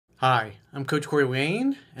Hi, I'm Coach Corey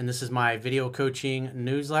Wayne, and this is my video coaching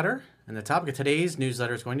newsletter. And the topic of today's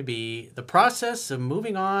newsletter is going to be the process of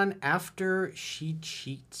moving on after she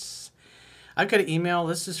cheats. I've got an email.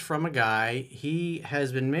 This is from a guy. He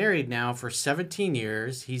has been married now for 17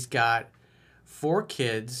 years. He's got 4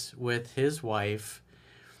 kids with his wife.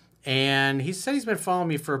 And he said he's been following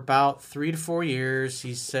me for about 3 to 4 years.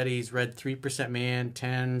 He said he's read 3% Man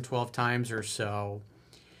 10, 12 times or so.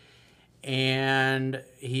 And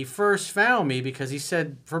he first found me because he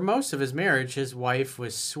said for most of his marriage, his wife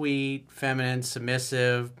was sweet, feminine,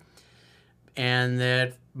 submissive, and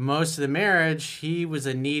that most of the marriage, he was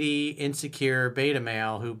a needy, insecure beta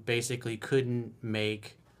male who basically couldn't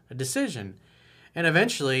make a decision. And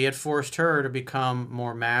eventually it forced her to become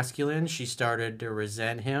more masculine. She started to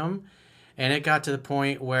resent him. And it got to the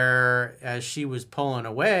point where as she was pulling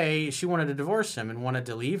away, she wanted to divorce him and wanted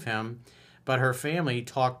to leave him. But her family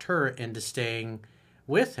talked her into staying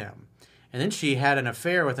with him. And then she had an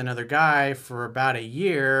affair with another guy for about a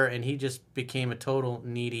year, and he just became a total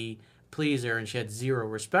needy pleaser, and she had zero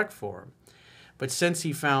respect for him. But since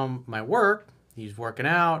he found my work, he's working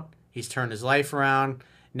out, he's turned his life around.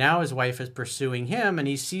 Now his wife is pursuing him, and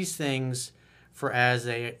he sees things for as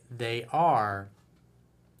they are.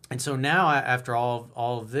 And so now, after all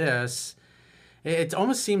of this, it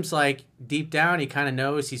almost seems like deep down he kind of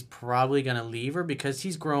knows he's probably going to leave her because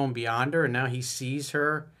he's grown beyond her and now he sees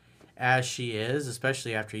her as she is,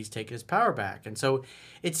 especially after he's taken his power back. And so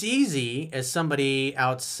it's easy as somebody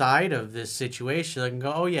outside of this situation, they can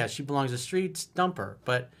go, oh yeah, she belongs to the streets, dump her.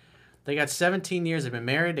 But they got 17 years, they've been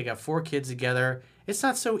married, they got 4 kids together. It's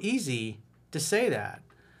not so easy to say that.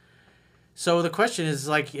 So the question is,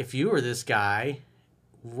 like, if you were this guy,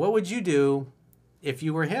 what would you do if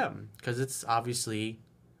you were him? Because it's obviously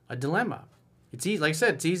a dilemma. It's easy, like I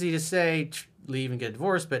said, it's easy to say leave and get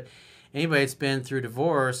divorced, but anybody that's been through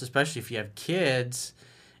divorce, especially if you have kids,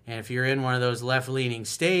 and if you're in one of those left-leaning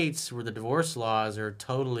states where the divorce laws are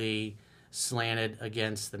totally slanted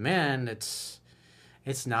against the men, it's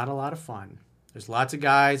not a lot of fun. There's lots of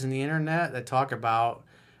guys in the internet that talk about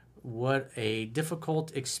what a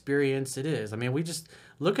difficult experience it is. I mean, we just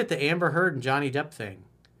look at the Amber Heard and Johnny Depp thing.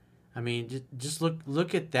 I mean, just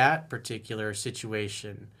look at that particular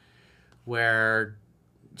situation where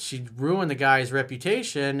she ruined the guy's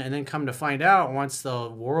reputation, and then come to find out once the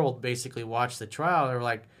world basically watched the trial, they were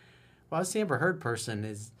like, well, this Amber Heard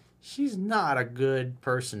person she's not a good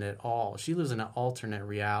person at all. She lives in an alternate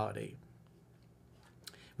reality.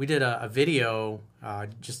 We did a video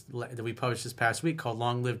that we published this past week called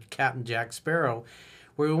Long Live Captain Jack Sparrow,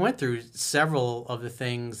 where we went through several of the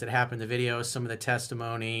things that happened in the video, some of the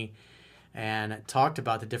testimony, and talked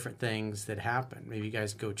about the different things that happened. Maybe you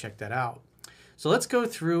guys go check that out. So let's go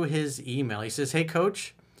through his email. He says, hey,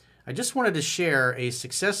 Coach, I just wanted to share a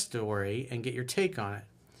success story and get your take on it.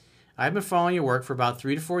 I've been following your work for about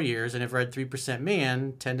 3 to 4 years and have read 3%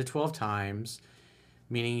 Man 10 to 12 times,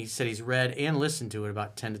 meaning he said he's read and listened to it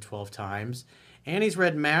about 10 to 12 times, and he's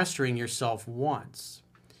read Mastering Yourself once.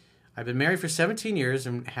 I've been married for 17 years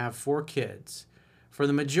and have 4 kids. For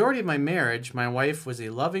the majority of my marriage, my wife was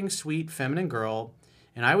a loving, sweet, feminine girl,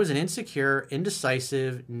 and I was an insecure,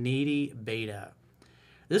 indecisive, needy beta.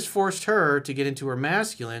 This forced her to get into her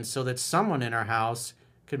masculine so that someone in our house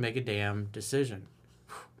could make a damn decision.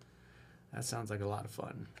 Whew. That sounds like a lot of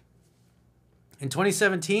fun. In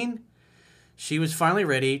 2017, she was finally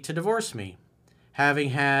ready to divorce me.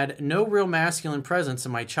 Having had no real masculine presence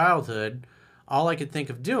in my childhood, all I could think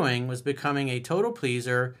of doing was becoming a total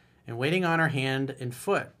pleaser and waiting on her hand and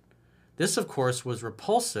foot. This, of course, was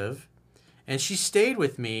repulsive, and she stayed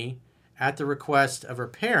with me at the request of her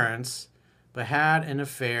parents, but had an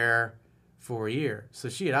affair for a year. So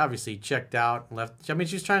she had obviously checked out and left. I mean,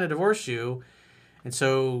 she was trying to divorce you, and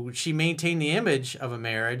so she maintained the image of a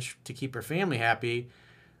marriage to keep her family happy,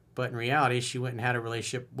 but in reality, she went and had a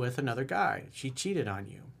relationship with another guy. She cheated on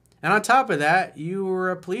you. And on top of that, you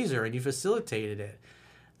were a pleaser and you facilitated it.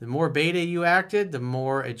 The more beta you acted, the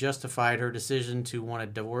more it justified her decision to want to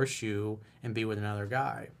divorce you and be with another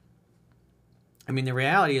guy. I mean, the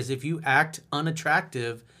reality is if you act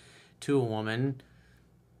unattractive to a woman,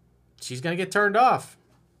 she's going to get turned off.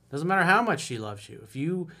 Doesn't matter how much she loves you. If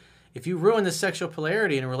you ruin the sexual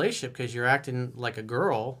polarity in a relationship because you're acting like a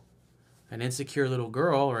girl, an insecure little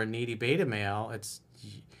girl or a needy beta male,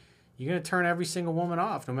 you're going to turn every single woman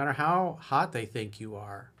off, no matter how hot they think you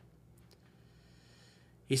are.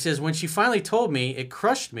 He says, when she finally told me, it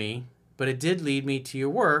crushed me, but it did lead me to your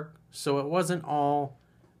work, so it wasn't all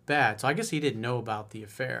bad. So I guess he didn't know about the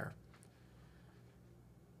affair.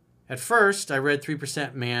 At first, I read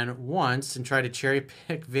 3% Man once and tried to cherry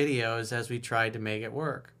pick videos as we tried to make it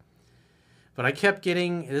work. But I kept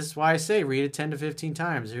getting, this is why I say read it 10 to 15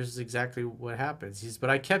 times. Here's exactly what happens. He says, but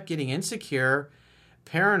I kept getting insecure,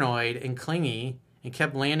 paranoid, and clingy, and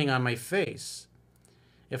kept landing on my face.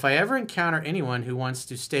 If I ever encounter anyone who wants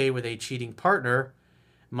to stay with a cheating partner,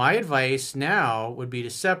 my advice now would be to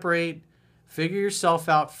separate, figure yourself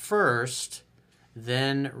out first,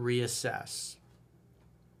 then reassess.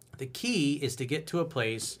 The key is to get to a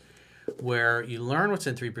place where you learn what's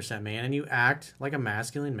in 3% man and you act like a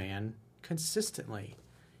masculine man consistently.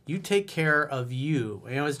 You take care of you.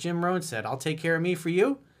 You know, as Jim Rohn said, I'll take care of me for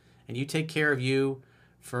you, and you take care of you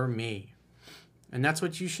for me. And that's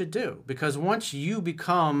what you should do. Because once you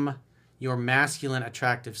become your masculine,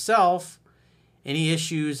 attractive self, any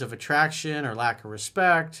issues of attraction or lack of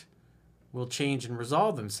respect will change and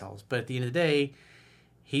resolve themselves. But at the end of the day,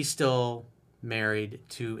 he's still married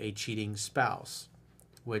to a cheating spouse,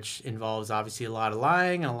 which involves obviously a lot of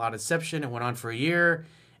lying and a lot of deception. It went on for a year,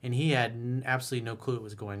 and he had absolutely no clue what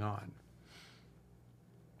was going on.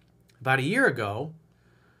 About a year ago,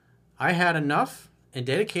 I had enough and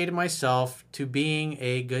dedicated myself to being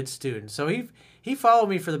a good student. So he followed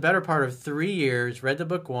me for the better part of 3 years, read the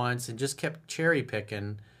book once, and just kept cherry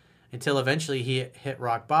picking until eventually he hit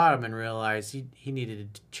rock bottom and realized he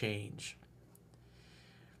needed to change.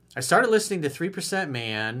 I started listening to 3%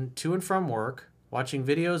 Man to and from work, watching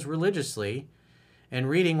videos religiously, and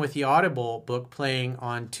reading with the Audible book playing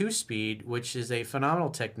on 2-speed, which is a phenomenal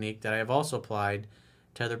technique that I have also applied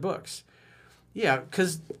to other books. Yeah,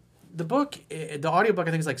 because the audiobook,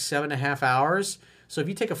 I think is like 7.5 hours. So if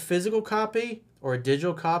you take a physical copy or a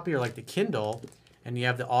digital copy or like the Kindle, and you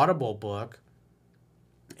have the Audible book,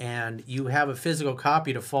 and you have a physical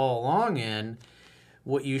copy to follow along in,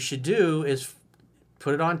 what you should do is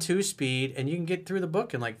put it on 2-speed, and you can get through the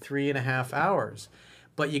book in like 3.5 hours.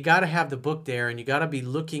 But you got to have the book there, and you got to be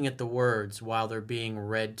looking at the words while they're being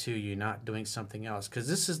read to you, not doing something else. Because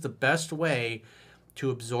this is the best way to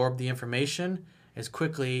absorb the information as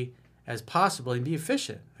quickly as possible and be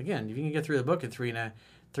efficient. Again, if you can get through the book in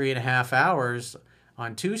 3.5 hours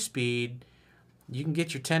on 2-speed, you can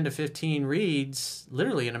get your 10 to 15 reads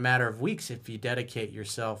literally in a matter of weeks if you dedicate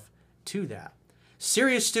yourself to that.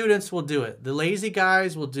 Serious students will do it. The lazy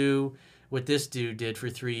guys will do what this dude did for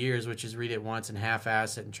 3 years, which is read it once and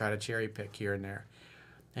half-ass it and try to cherry pick here and there.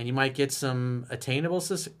 And you might get some attainable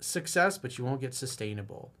success, but you won't get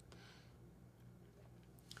sustainable.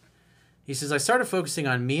 He says, I started focusing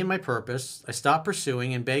on me and my purpose. I stopped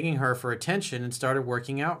pursuing and begging her for attention and started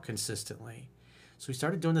working out consistently. So we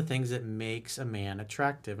started doing the things that makes a man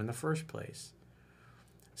attractive in the first place.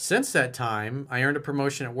 Since that time, I earned a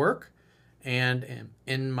promotion at work and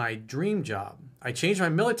in my dream job. I changed my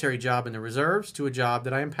military job in the reserves to a job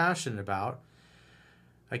that I am passionate about.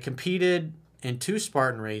 I competed in 2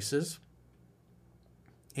 Spartan races,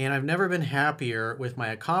 and I've never been happier with my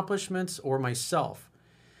accomplishments or myself.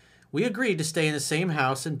 We agreed to stay in the same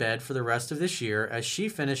house and bed for the rest of this year as she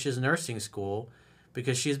finishes nursing school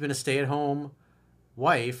because she's been a stay-at-home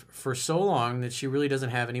wife for so long that she really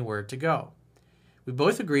doesn't have anywhere to go. We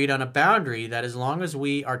both agreed on a boundary that as long as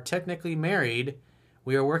we are technically married,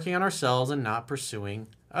 we are working on ourselves and not pursuing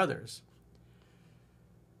others.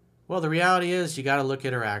 Well, the reality is you got to look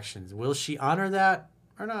at her actions. Will she honor that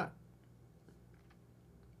or not?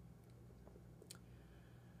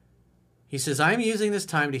 He says, I'm using this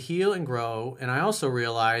time to heal and grow, and I also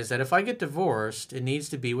realize that if I get divorced, it needs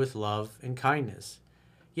to be with love and kindness.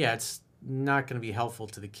 Yeah, it's not going to be helpful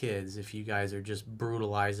to the kids if you guys are just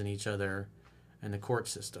brutalizing each other in the court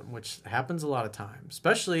system, which happens a lot of times,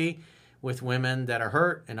 especially with women that are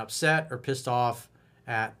hurt and upset or pissed off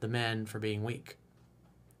at the men for being weak.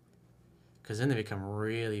 Because then they become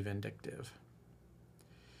really vindictive.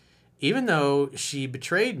 Even though she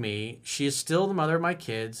betrayed me, she is still the mother of my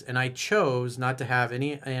kids, and I chose not to have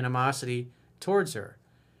any animosity towards her.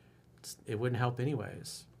 It wouldn't help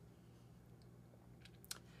anyways.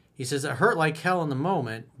 He says, it hurt like hell in the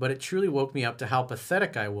moment, but it truly woke me up to how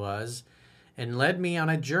pathetic I was and led me on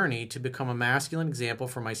a journey to become a masculine example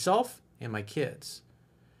for myself and my kids.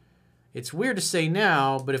 It's weird to say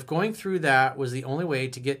now, but if going through that was the only way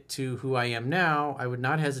to get to who I am now, I would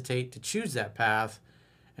not hesitate to choose that path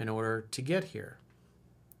in order to get here.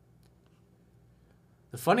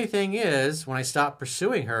 The funny thing is, when I stopped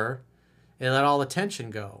pursuing her, it let all the tension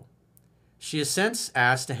go. She has since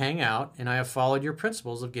asked to hang out, and I have followed your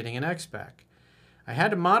principles of getting an ex-back. I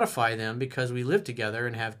had to modify them because we live together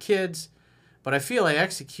and have kids, but I feel I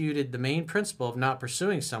executed the main principle of not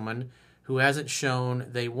pursuing someone who hasn't shown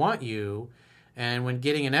they want you, and when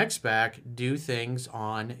getting an ex-back, do things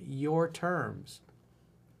on your terms.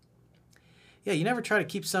 Yeah, you never try to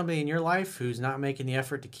keep somebody in your life who's not making the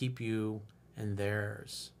effort to keep you and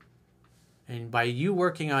theirs. And by you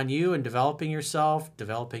working on you and developing yourself,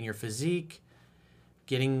 developing your physique,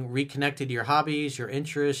 getting reconnected to your hobbies, your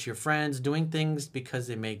interests, your friends, doing things because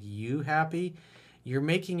they make you happy, you're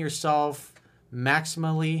making yourself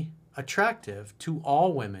maximally attractive to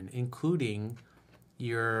all women, including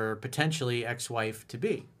your potentially ex-wife to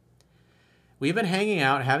be. We've been hanging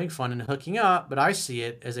out, having fun, and hooking up, but I see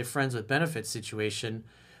it as a friends with benefits situation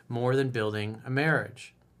more than building a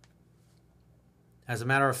marriage. As a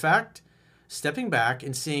matter of fact, stepping back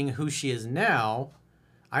and seeing who she is now,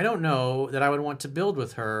 I don't know that I would want to build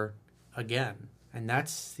with her again. And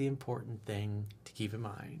that's the important thing to keep in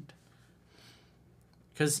mind.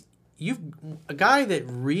 Because a guy that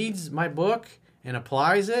reads my book and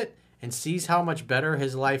applies it and sees how much better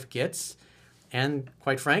his life gets, and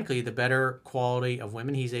quite frankly, the better quality of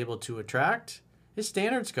women he's able to attract, his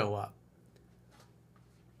standards go up.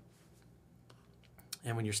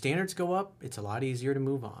 And when your standards go up, it's a lot easier to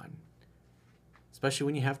move on, especially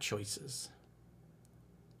when you have choices.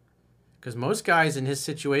 Because most guys in his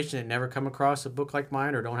situation that never come across a book like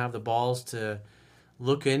mine or don't have the balls to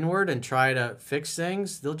look inward and try to fix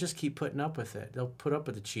things, they'll just keep putting up with it. They'll put up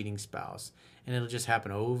with a cheating spouse. And it'll just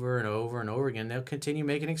happen over and over and over again. They'll continue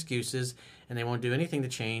making excuses, and they won't do anything to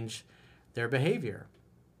change their behavior.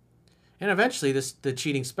 And eventually, the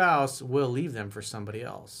cheating spouse will leave them for somebody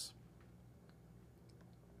else.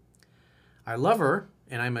 I love her,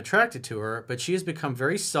 and I'm attracted to her, but she has become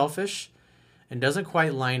very selfish and doesn't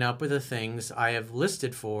quite line up with the things I have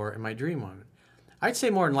listed for in my dream woman. I'd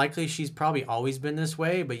say more than likely she's probably always been this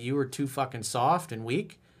way, but you were too fucking soft and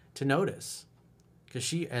weak to notice. Because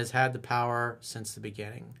she has had the power since the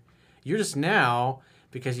beginning. You're just now,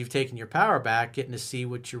 because you've taken your power back, getting to see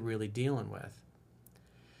what you're really dealing with.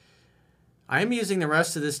 I am using the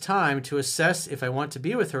rest of this time to assess if I want to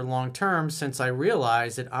be with her long term, since I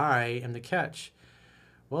realize that I am the catch.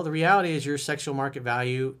 Well, the reality is your sexual market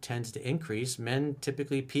value tends to increase. Men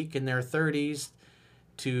typically peak in their 30s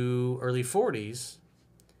to early 40s,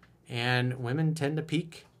 and women tend to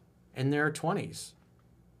peak in their 20s.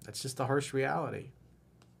 That's just the harsh reality.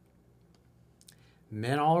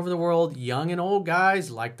 Men all over the world, young and old guys,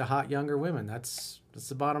 like the hot younger women. That's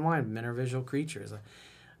the bottom line. Men are visual creatures.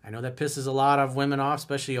 I know that pisses a lot of women off,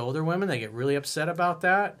 especially older women. They get really upset about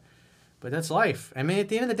that. But that's life. I mean, at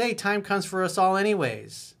the end of the day, time comes for us all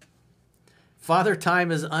anyways. Father time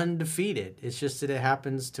is undefeated. It's just that it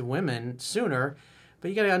happens to women sooner. But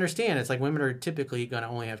you got to understand, it's like women are typically going to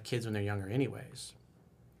only have kids when they're younger anyways.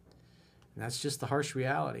 And that's just the harsh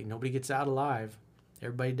reality. Nobody gets out alive.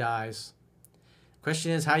 Everybody dies.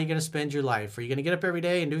 Question is, how are you going to spend your life? Are you going to get up every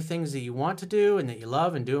day and do things that you want to do and that you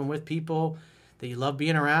love and do them with people that you love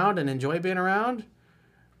being around and enjoy being around?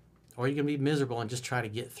 Or are you going to be miserable and just try to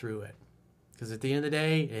get through it? Because at the end of the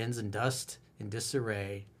day, it ends in dust and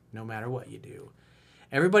disarray no matter what you do.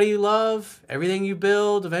 Everybody you love, everything you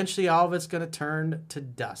build, eventually all of it's going to turn to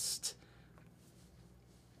dust.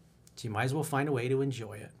 So you might as well find a way to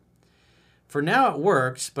enjoy it. For now, it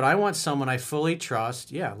works, but I want someone I fully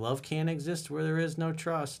trust. Yeah, love can't exist where there is no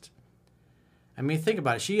trust. I mean, think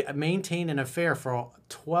about it. She maintained an affair for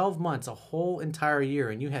 12 months, a whole entire year,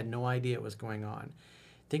 and you had no idea what was going on.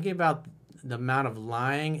 Thinking about the amount of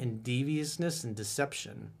lying and deviousness and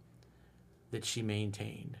deception that she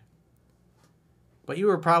maintained. But you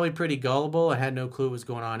were probably pretty gullible and had no clue what was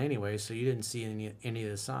going on anyway, so you didn't see any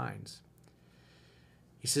of the signs.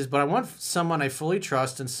 He says, but I want someone I fully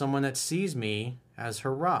trust and someone that sees me as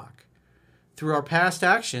her rock. Through our past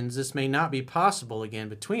actions, this may not be possible again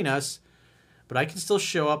between us, but I can still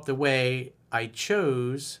show up the way I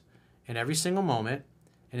chose in every single moment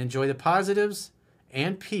and enjoy the positives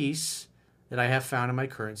and peace that I have found in my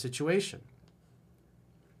current situation.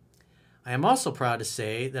 I am also proud to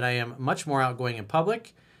say that I am much more outgoing in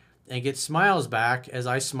public and get smiles back as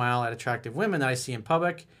I smile at attractive women that I see in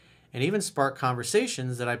public, and even spark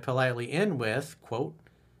conversations that I politely end with, quote,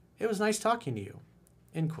 "It was nice talking to you,"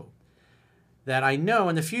 end quote. That I know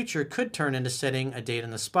in the future could turn into setting a date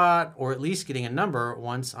on the spot or at least getting a number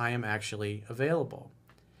once I am actually available.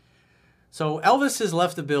 So Elvis has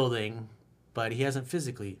left the building, but he hasn't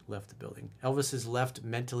physically left the building. Elvis has left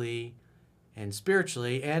mentally and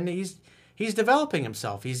spiritually, and he's developing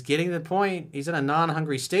himself. He's getting to the point, he's in a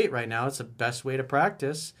non-hungry state right now. It's the best way to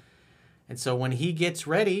practice. And so when he gets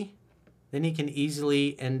ready, then he can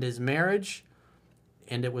easily end his marriage,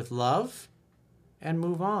 end it with love, and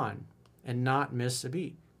move on and not miss a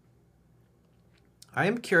beat. I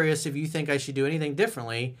am curious if you think I should do anything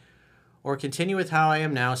differently or continue with how I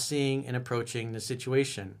am now seeing and approaching the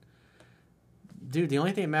situation. Dude, the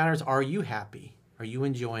only thing that matters, are you happy? Are you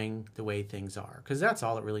enjoying the way things are? Because that's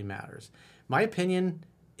all that really matters. My opinion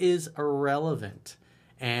is irrelevant.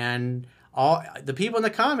 And all the people in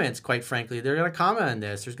the comments, quite frankly, they're going to comment on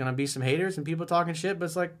this. There's going to be some haters and people talking shit, but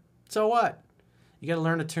it's like, so what? You got to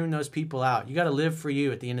learn to tune those people out. You got to live for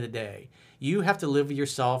you at the end of the day. You have to live with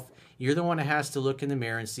yourself. You're the one that has to look in the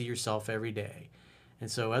mirror and see yourself every day.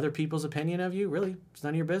 And so other people's opinion of you, really, it's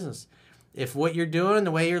none of your business. If what you're doing,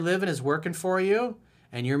 the way you're living is working for you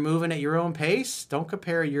and you're moving at your own pace, don't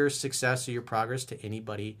compare your success or your progress to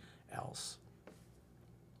anybody else.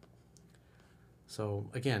 So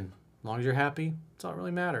again, as long as you're happy, that's all that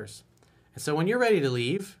really matters. And so when you're ready to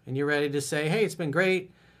leave and you're ready to say, hey, it's been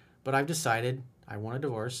great, but I've decided I want a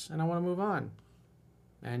divorce and I want to move on,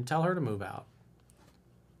 and tell her to move out.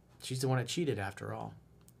 She's the one that cheated after all.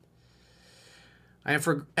 I am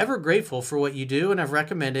forever grateful for what you do, and I've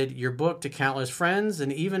recommended your book to countless friends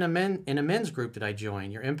and even in a men's group that I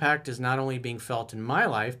join. Your impact is not only being felt in my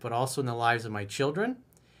life, but also in the lives of my children,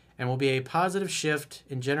 and will be a positive shift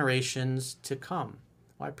in generations to come.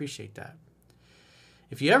 Well, I appreciate that.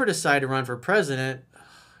 If you ever decide to run for president,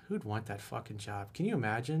 who'd want that fucking job? Can you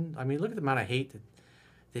imagine? I mean, look at the amount of hate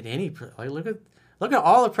that look at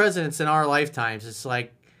all the presidents in our lifetimes. It's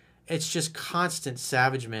like, it's just constant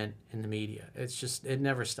savagement in the media. It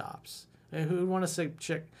never stops. And who would want to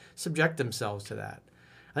subject themselves to that?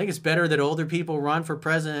 I think it's better that older people run for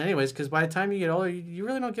president anyways, because by the time you get older, you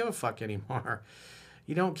really don't give a fuck anymore.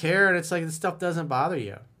 You don't care, and it's like this stuff doesn't bother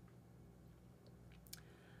you.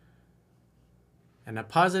 And a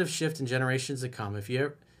positive shift in generations to come. If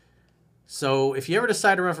you ever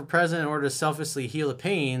decide to run for president in order to selflessly heal the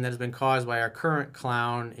pain that has been caused by our current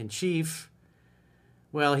clown in chief,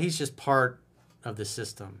 well, he's just part of the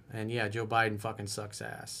system. And yeah, Joe Biden fucking sucks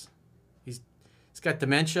ass. He's got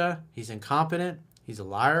dementia. He's incompetent. He's a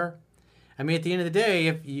liar. I mean, at the end of the day,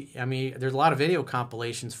 there's a lot of video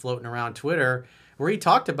compilations floating around Twitter where he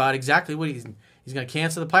talked about exactly what he's going to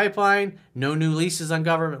cancel the pipeline, no new leases on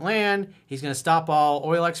government land, he's going to stop all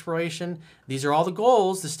oil exploration. These are all the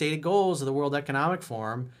goals, the stated goals of the World Economic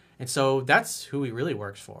Forum. And so that's who he really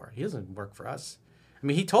works for. He doesn't work for us. I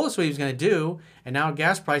mean, he told us what he was going to do, and now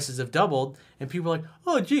gas prices have doubled, and people are like,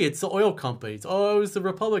 oh, gee, it's the oil companies. Oh, it was the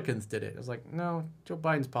Republicans did it. I was like, no, Joe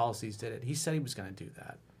Biden's policies did it. He said he was going to do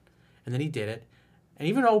that. And then he did it. And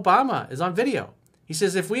even Obama is on video. He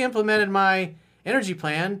says, if we implemented my energy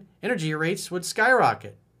plan, energy rates would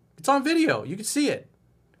skyrocket. It's on video. You can see it.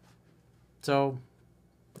 So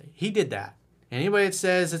he did that. Anybody that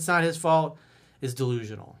says it's not his fault is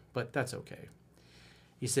delusional, but that's okay.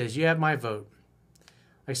 He says, you have my vote.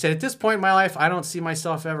 Like I said, at this point in my life, I don't see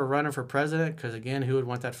myself ever running for president because, again, who would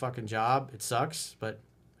want that fucking job? It sucks, but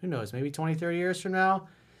who knows? Maybe 20, 30 years from now,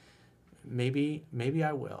 maybe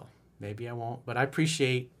I will. Maybe I won't, but I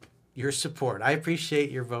appreciate your support. I appreciate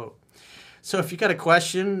your vote. So if you got a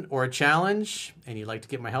question or a challenge and you'd like to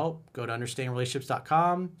get my help, go to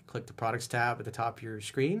understandingrelationships.com, click the products tab at the top of your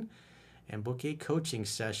screen, and book a coaching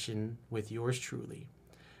session with yours truly.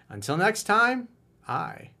 Until next time,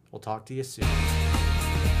 I will talk to you soon.